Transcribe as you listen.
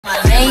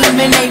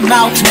in their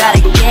mouth, not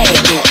a gag.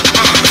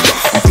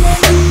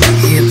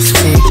 Hips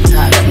tick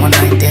tock when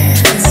I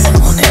dance.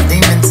 On that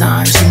demon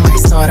time, she might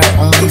start her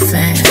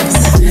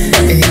OnlyFans.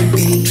 It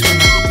be.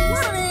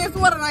 What it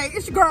is?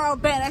 It's your girl,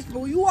 Badass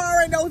Boo. You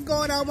already know what's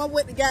going on. I'm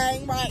with the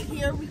gang right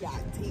here. We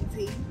got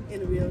TT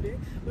in the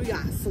building. We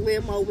got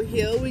Slim over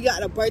here. We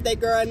got a birthday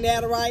girl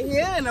Natta right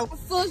here. And a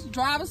sis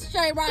driver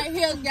straight right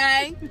here,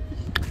 gang.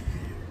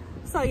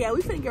 So yeah,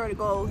 we finna get ready to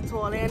go to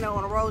Orlando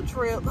on a road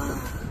trip.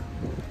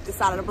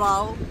 Decided to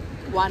vlog.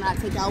 Why not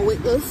take y'all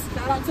with us?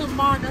 Shout out to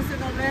Mark that's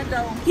in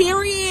Orlando.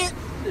 Period.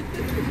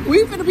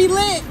 We finna be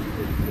lit.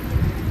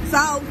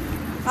 So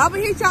I'ma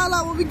hit y'all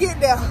up when we get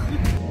there.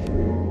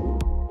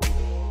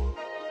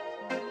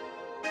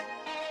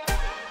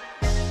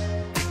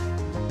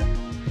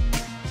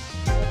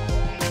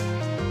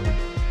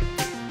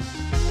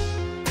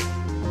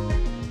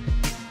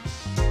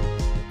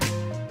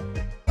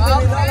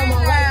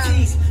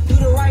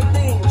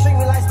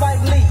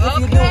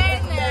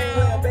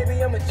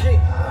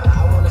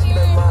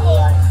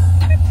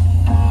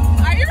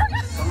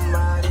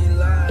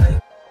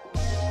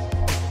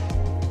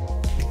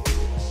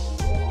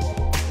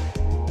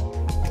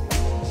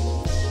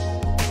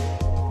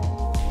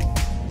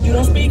 You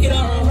don't speak it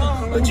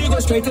all, but you go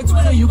straight to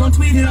Twitter, you gon'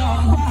 tweet it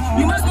all.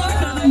 You must want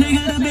another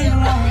nigga to be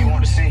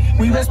around.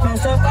 We was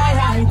supposed to fly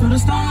high through the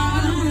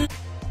storm.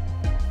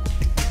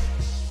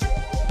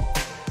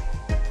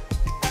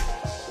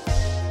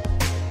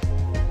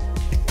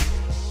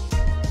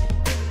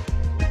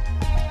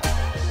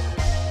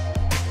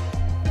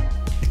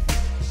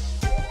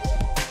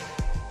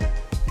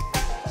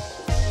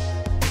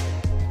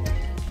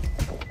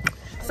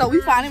 So we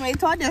finally made it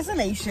to our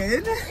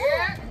destination.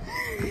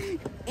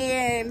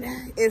 And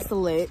it's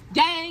lit.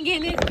 Gang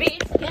in this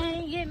bitch,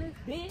 gang in this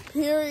bitch.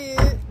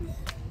 Period.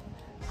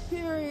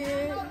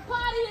 Period.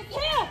 Party is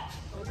here.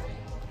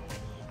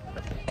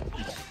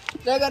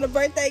 They got a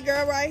birthday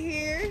girl right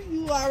here.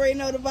 You already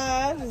know the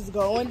vibes. It's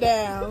going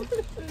down.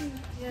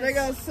 Yes. They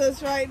got a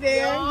sis right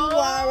there. Yo. You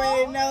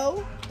already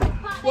know.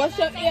 What's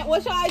your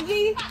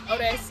IG? Oh,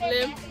 that's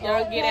Slim.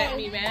 Y'all get at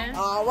me, man.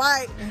 All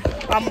right.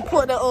 I'm gonna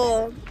put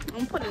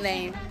the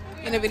name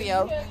in the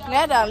video.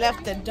 Natta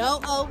left the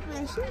door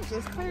open. She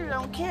just clearly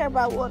don't care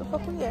about what the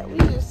fuck we at.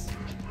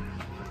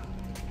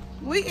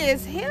 We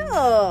is here.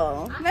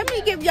 Let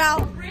me give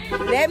y'all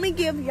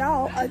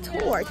a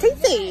tour.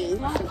 TT.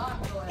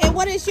 And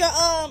what is your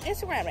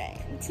Instagram name?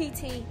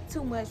 TT,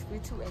 too much for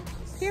 2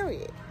 H's.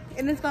 Period.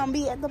 And it's gonna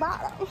be at the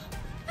bottom.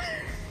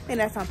 And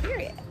that's on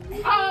period.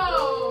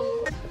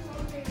 Oh!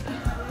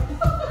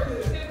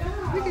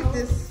 Look at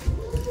this.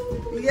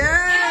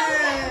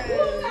 Yes.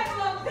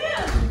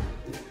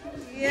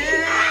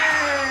 Yes.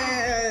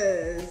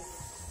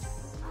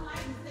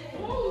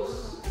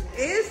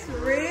 It's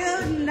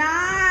real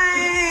nice.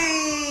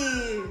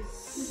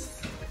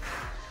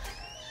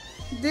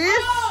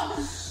 This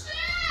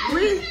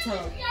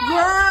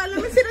girl, let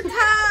me see the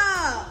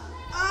top.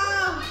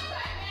 Oh,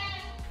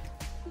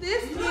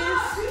 this is.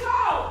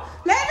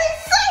 Let me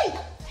see.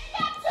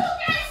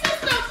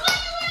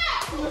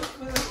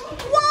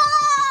 Whoa!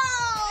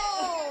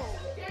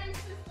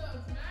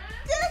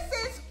 This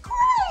is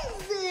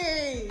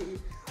crazy.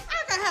 I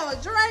can have a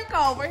drink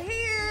over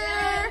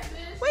here.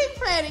 We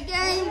playing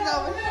games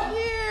over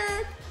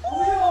here.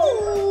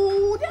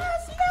 Ooh,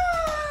 that's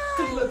nice.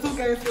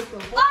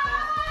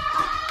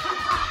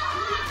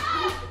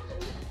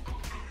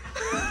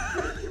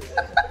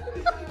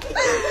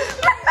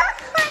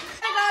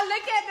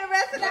 Look at the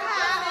rest of the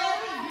house.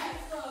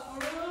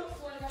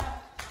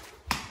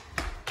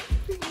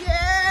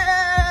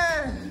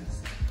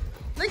 Yes.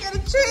 Look at the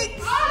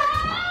cheeks.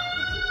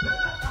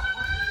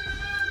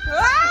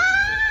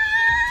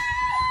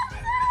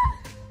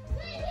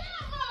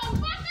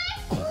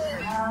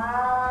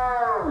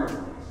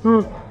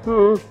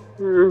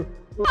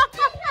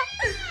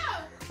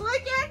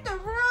 Look at the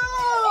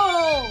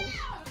room.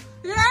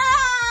 Yeah.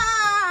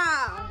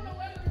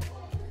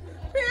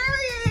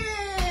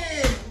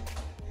 Period.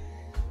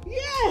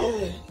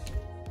 Yeah.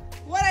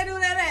 What I do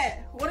that at?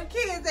 Where the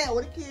kids at?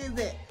 Where the kids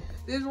at?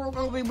 This room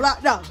gonna be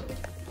blocked out.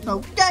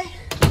 Okay.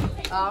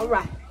 All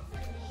right.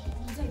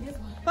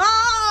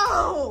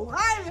 Oh, I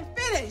ain't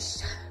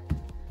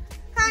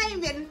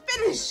even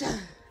finished.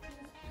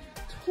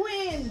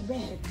 Twin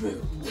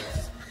bedrooms.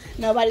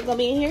 Nobody's gonna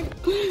be in here.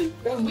 We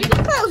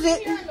can close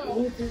it.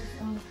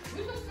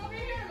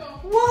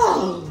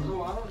 Whoa.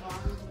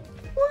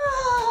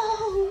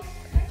 Whoa.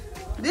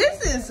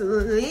 This is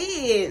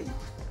lit.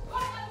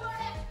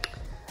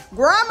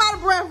 Girl, I'm out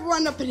of breath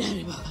running up and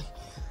down.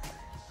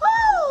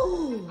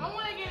 Woo. I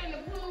want to get in the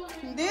pool.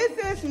 This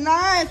is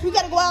nice. We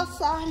gotta go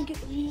outside and get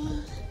the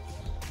views.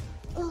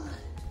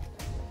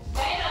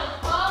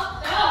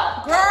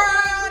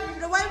 Girl,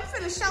 the way we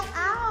finna show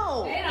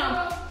out.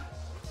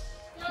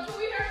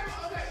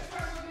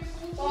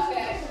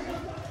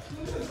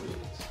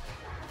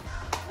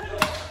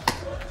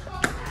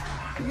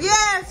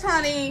 Yes,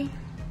 honey.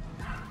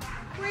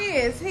 We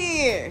is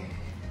here.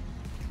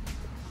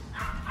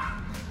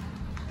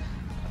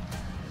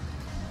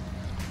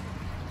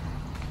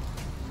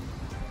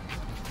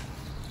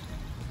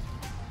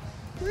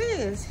 We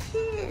is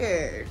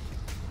here.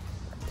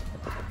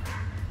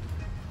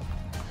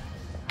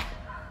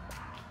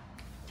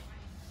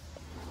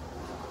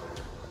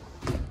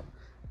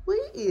 We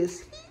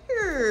is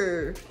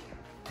here.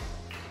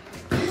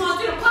 You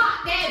want to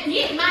pop that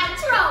big my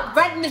throat?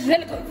 Right in the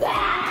vinegar.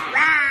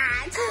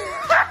 Right.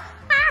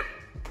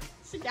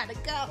 She gotta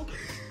go.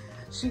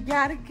 She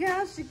gotta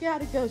go. She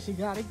gotta go. She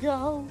gotta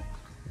go.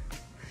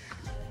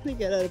 We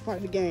got other part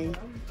of the game.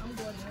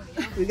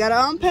 We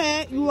gotta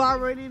unpack. You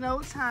already know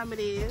what time it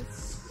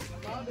is.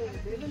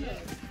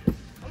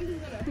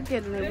 We're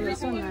getting it real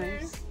so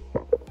nice.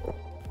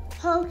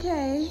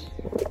 Okay.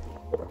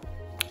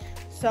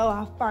 So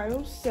I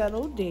finally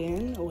settled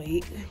in.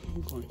 Wait,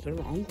 I'm going to the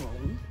wrong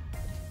room.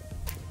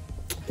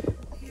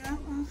 Yeah,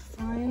 I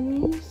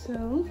finally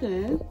settled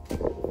in.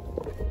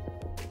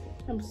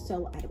 I'm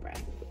so out of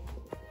breath.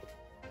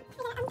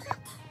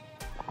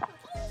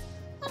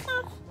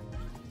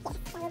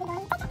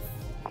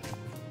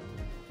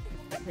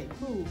 Okay,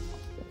 cool.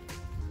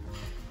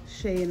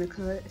 Shay in the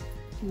cut.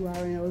 You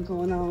already know what's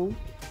going on.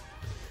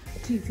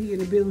 TT in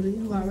the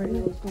building. You already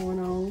know what's going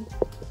on.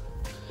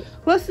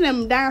 What's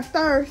them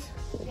downstairs?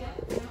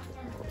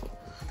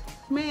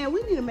 Man,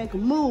 we need to make a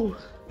move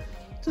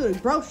to the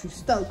grocery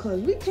store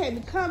because we can't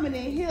be coming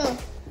in here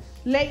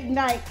late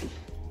night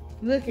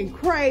looking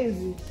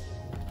crazy.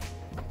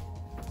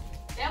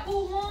 That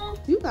food warm?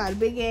 You got a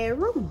big ass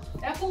room.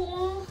 That food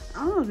warm?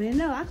 I don't even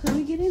know. I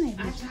couldn't get in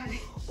there. I tried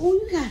it. Oh,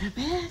 you got a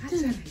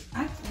bathroom.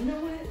 You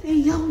know what? Hey,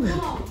 yo. Come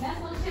on, that's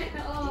gonna check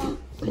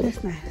the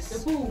That's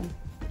nice. food.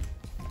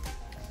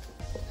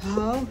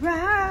 All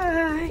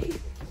right.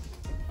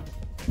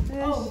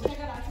 Oh, check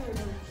out our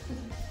turtle.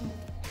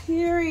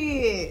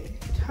 Period.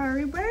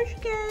 Turry Brush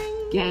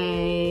Gang.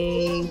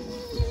 Gang.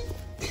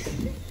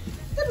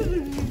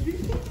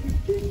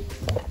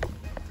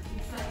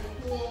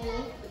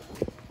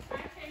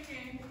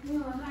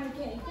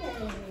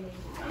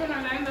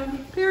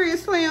 Period,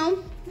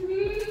 Slim.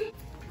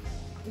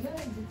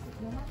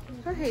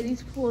 I hate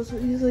these pools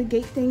with these little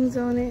gate things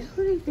on it.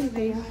 Who do you think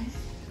they are?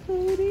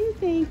 Who do you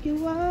think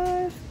you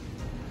are?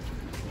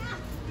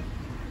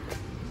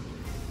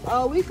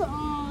 Oh, we can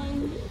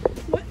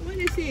what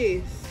is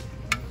this?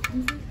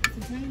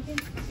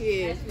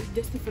 Yeah.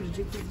 This is for the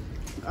jacuzzi.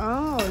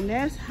 Oh, and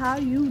that's how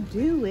you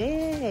do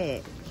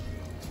it.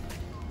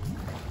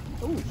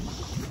 Ooh.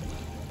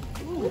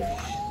 Ooh.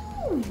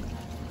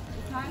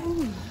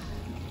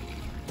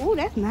 Ooh,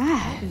 that's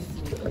nice.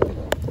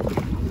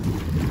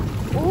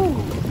 Ooh.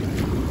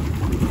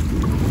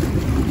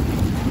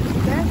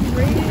 That's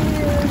real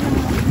nice.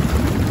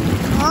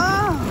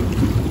 Oh,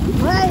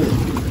 wait.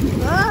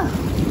 Oh.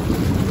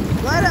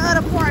 Where the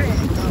other part at?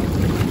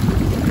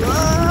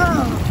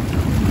 Whoa.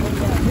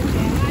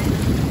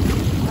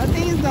 I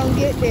think it's gonna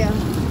get there.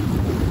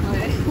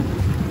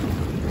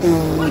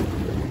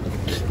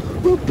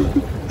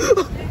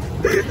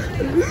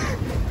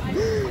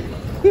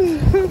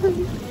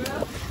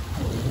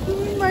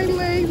 My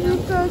legs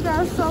just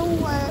got so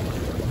wet.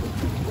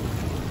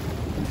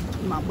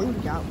 My booty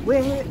got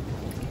wet.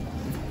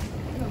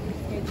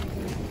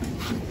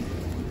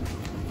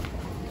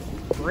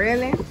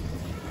 Really?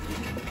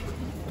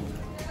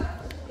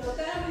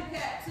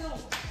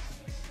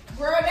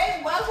 Girl, they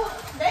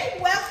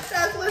welcomed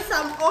us with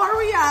some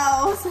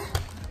Oreos.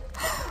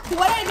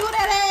 Where they do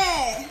that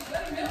at?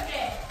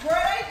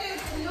 Girl, they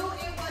just knew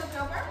it was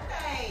your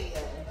birthday.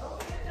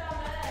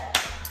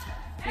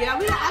 Yeah,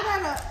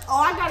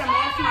 I gotta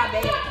match my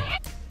bed.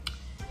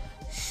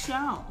 So,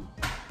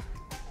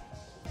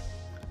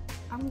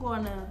 I'm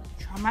gonna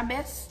try my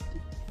best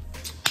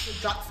to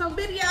drop some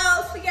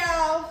videos for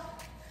y'all.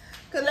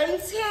 Cause let me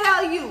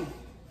tell you,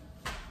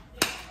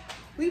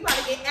 we about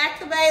to get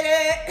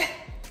activated.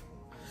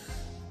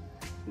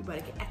 We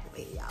better get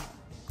activated, y'all.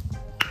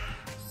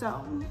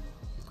 So,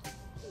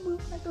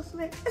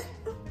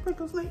 break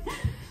a sleep.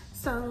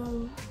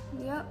 So,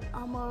 yep,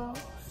 I'ma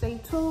stay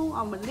tuned.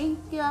 I'ma link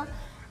ya.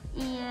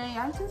 And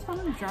y'all just on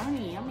a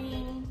journey. I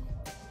mean,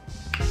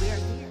 we are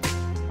here.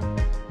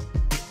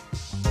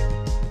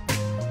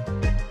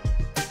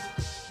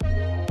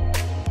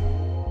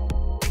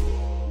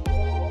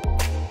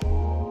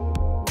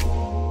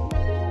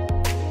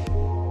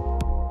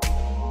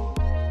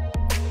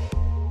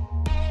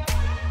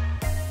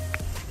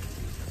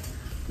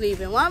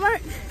 Leaving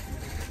Walmart,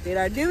 did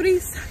our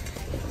duties.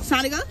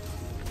 Time to go.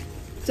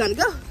 Time to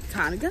go.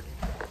 Time to go.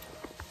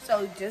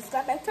 So just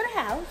got back to the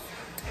house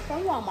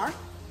from Walmart.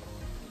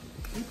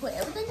 We put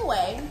everything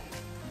away.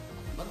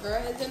 My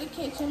girl is in the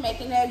kitchen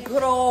making that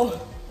good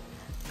old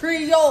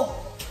Creole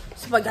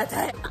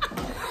spaghetti.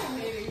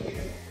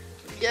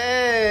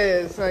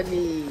 Yes,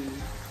 honey.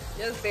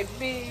 Yes,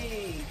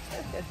 baby.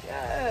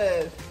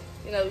 Yes.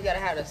 You know, we gotta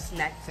have the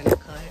snacks in the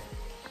cut.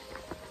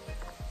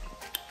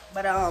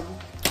 But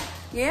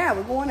yeah,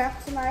 we're going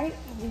out tonight.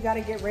 We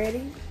gotta get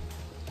ready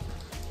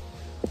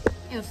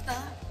and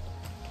stuff.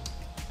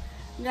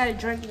 You gotta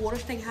drink water,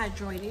 stay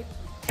hydrated.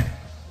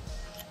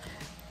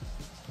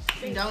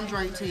 And don't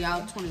drink till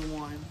y'all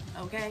 21,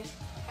 okay?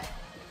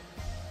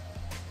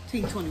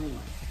 Team 21.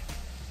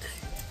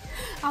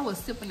 I was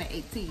sipping at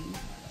 18.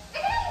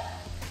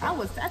 I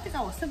think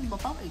I was sipping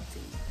before 18.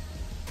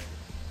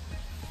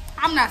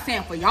 I'm not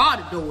saying for y'all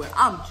to do it.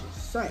 I'm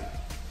just saying.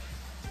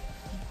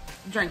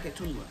 Drink it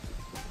too much.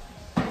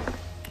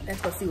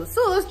 Let's go see what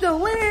Sue's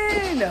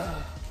doing.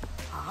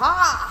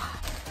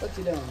 Aha! What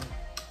you doing?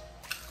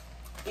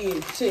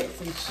 Eating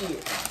chips and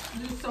shit.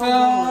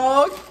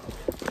 So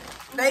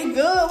they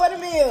good. What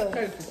it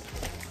is?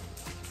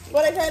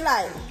 What they taste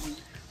like?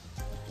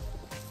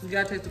 You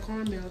gotta take the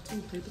caramel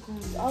too. Take the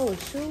caramel. Oh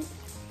shoot.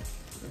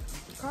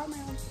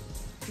 Caramel.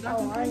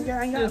 Oh, I ain't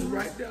got it.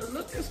 Right there.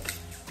 Look at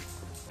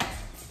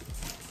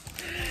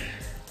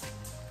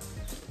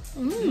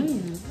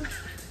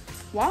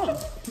Wow.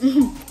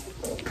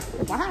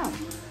 Wow.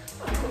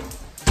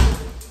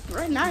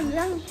 Right now,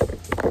 yeah.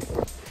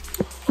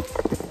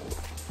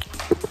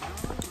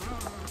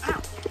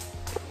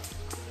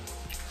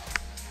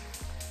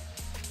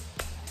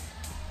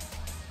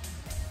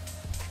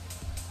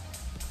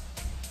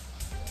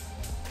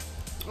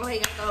 Oh, here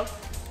you go.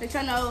 Let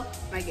y'all know,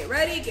 like, get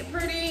ready, get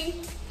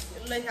pretty.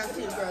 Let y'all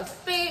see the girls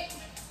fit.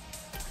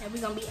 And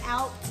we're gonna be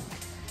out.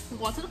 We're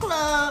going to the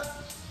club.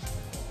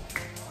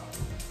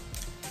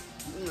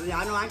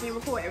 Y'all know I can't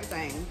record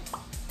everything.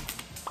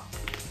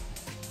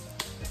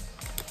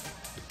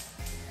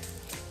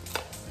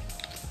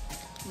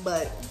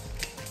 But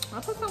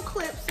I'll put some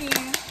clips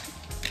in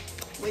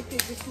with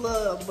this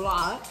little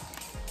vlog.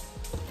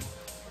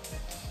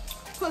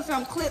 Put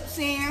some clips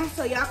in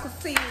so y'all can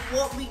see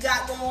what we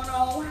got going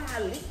on,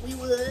 how lit we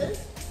was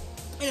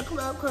in the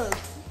club, cause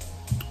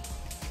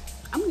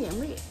I'm getting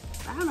lit.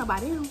 I don't know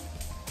about them,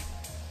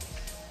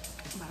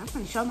 but I'm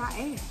gonna show my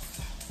ass.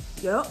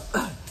 Yup.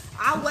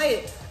 I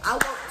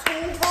worked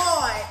too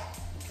hard,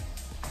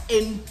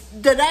 and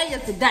today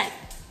is the day.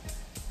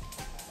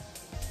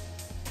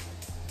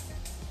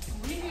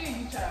 We hear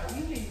you, child.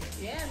 We hear you.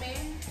 Yeah,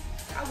 man.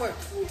 I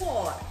worked too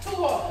hard. Too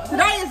hard.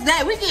 Today is the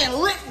day. We getting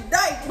lit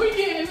today. We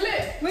getting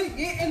lit. We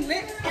getting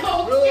lit.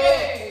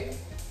 Okay.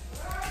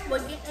 We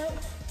getting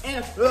in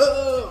the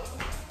club.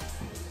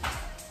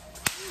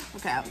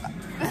 Okay, I'm back.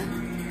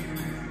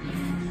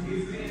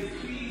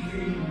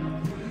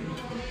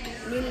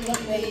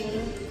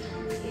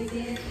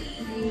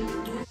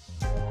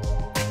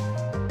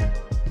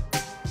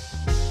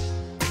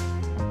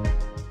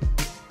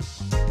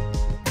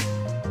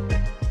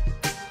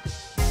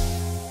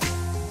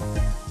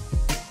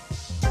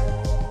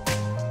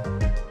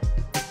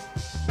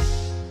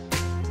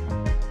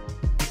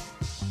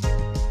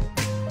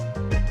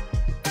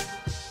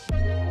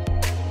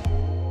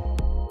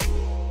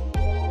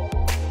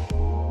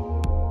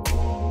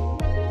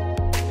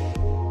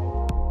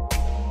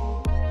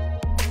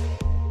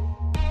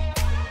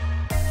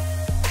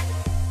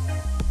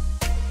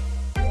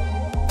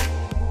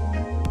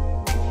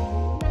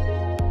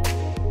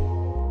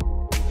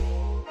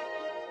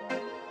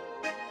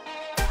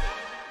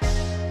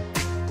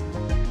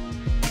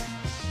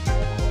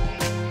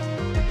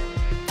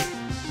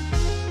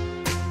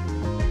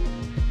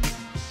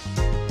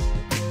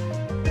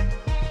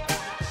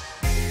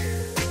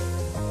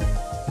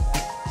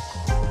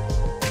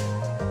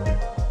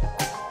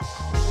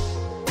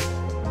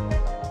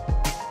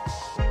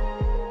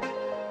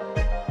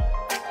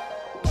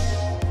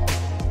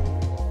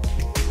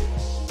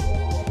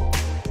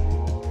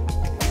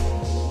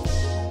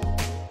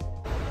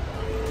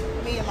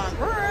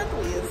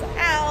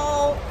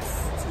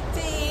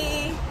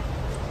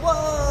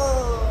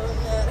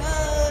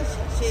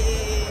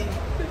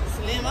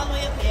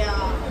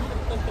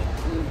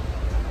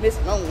 Miss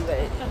Long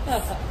Way.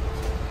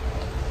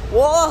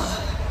 Whoa.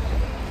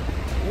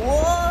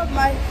 Whoa,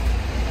 my.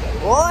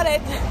 Whoa,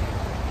 that.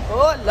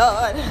 Oh,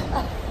 Lord.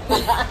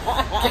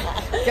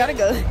 Gotta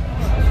go.